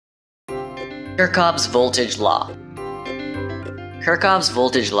Kirchhoffs Voltage Law. Kirchhoffs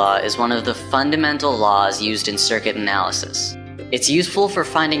Voltage Law is one of the fundamental laws used in circuit analysis. It's useful for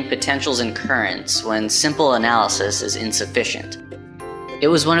finding potentials in currents when simple analysis is insufficient. It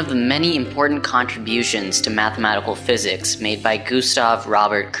was one of the many important contributions to mathematical physics made by Gustav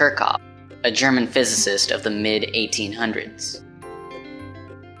Robert Kirchhoff, a German physicist of the mid-1800s.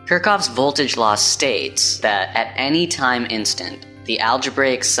 Kirchhoff's voltage law states that at any time instant, the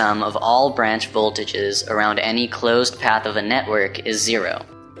algebraic sum of all branch voltages around any closed path of a network is zero.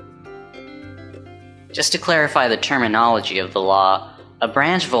 Just to clarify the terminology of the law, a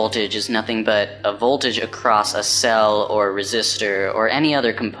branch voltage is nothing but a voltage across a cell or resistor or any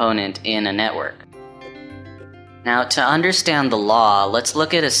other component in a network. Now, to understand the law, let's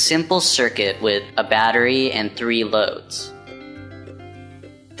look at a simple circuit with a battery and three loads.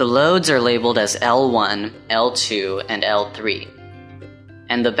 The loads are labeled as L1, L2, and L3,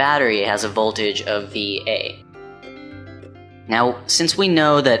 and the battery has a voltage of VA. Now, since we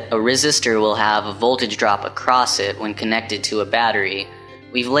know that a resistor will have a voltage drop across it when connected to a battery,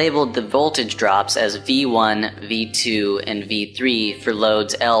 we've labeled the voltage drops as V1, V2, and V3 for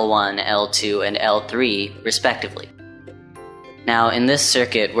loads L1, L2, and L3, respectively. Now, in this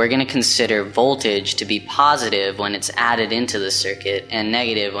circuit, we're going to consider voltage to be positive when it's added into the circuit and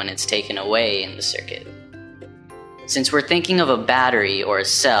negative when it's taken away in the circuit. Since we're thinking of a battery or a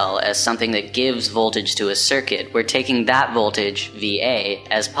cell as something that gives voltage to a circuit, we're taking that voltage, VA,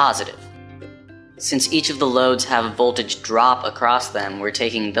 as positive. Since each of the loads have a voltage drop across them, we're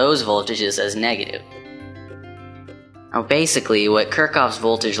taking those voltages as negative. Now basically, what Kirchhoff's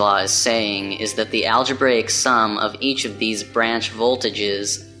voltage law is saying is that the algebraic sum of each of these branch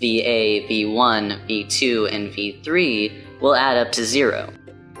voltages, VA, V1, V2, and V3, will add up to zero.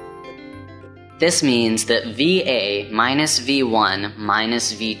 This means that VA minus V1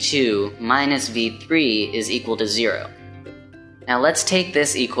 minus V2 minus V3 is equal to 0. Now let's take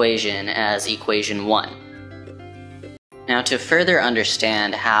this equation as equation 1. Now to further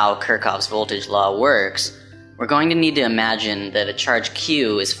understand how Kirchhoff's voltage law works, we're going to need to imagine that a charge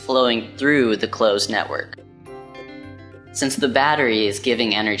Q is flowing through the closed network. Since the battery is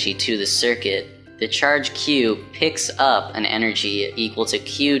giving energy to the circuit, the charge Q picks up an energy equal to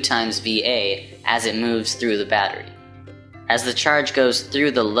Q times VA as it moves through the battery. As the charge goes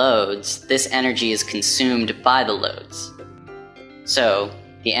through the loads, this energy is consumed by the loads. So,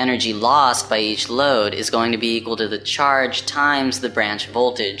 the energy lost by each load is going to be equal to the charge times the branch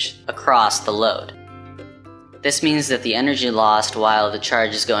voltage across the load. This means that the energy lost while the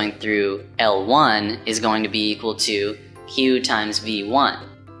charge is going through L1 is going to be equal to Q times V1.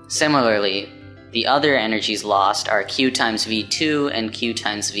 Similarly, the other energies lost are Q times V2 and Q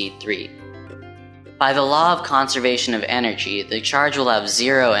times V3. By the law of conservation of energy, the charge will have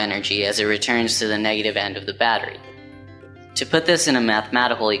zero energy as it returns to the negative end of the battery. To put this in a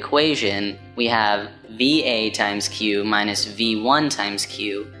mathematical equation, we have VA times Q minus V1 times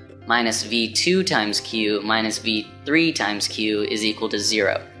Q minus V2 times Q minus V3 times Q is equal to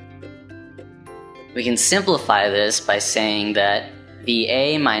 0. We can simplify this by saying that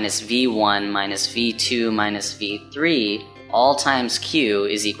VA minus V1 minus V2 minus V3 all times Q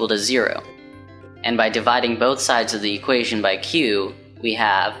is equal to 0. And by dividing both sides of the equation by Q, we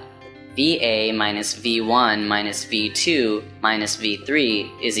have VA minus V1 minus V2 minus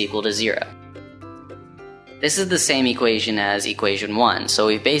V3 is equal to 0. This is the same equation as equation 1, so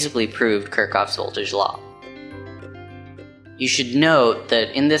we've basically proved Kirchhoff's voltage law. You should note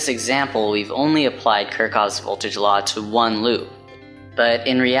that in this example we've only applied Kirchhoff's voltage law to one loop, but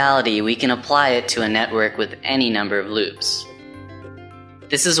in reality we can apply it to a network with any number of loops.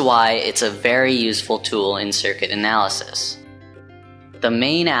 This is why it's a very useful tool in circuit analysis. The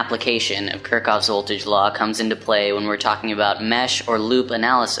main application of Kirchhoff's voltage law comes into play when we're talking about mesh or loop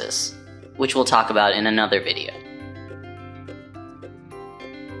analysis, which we'll talk about in another video.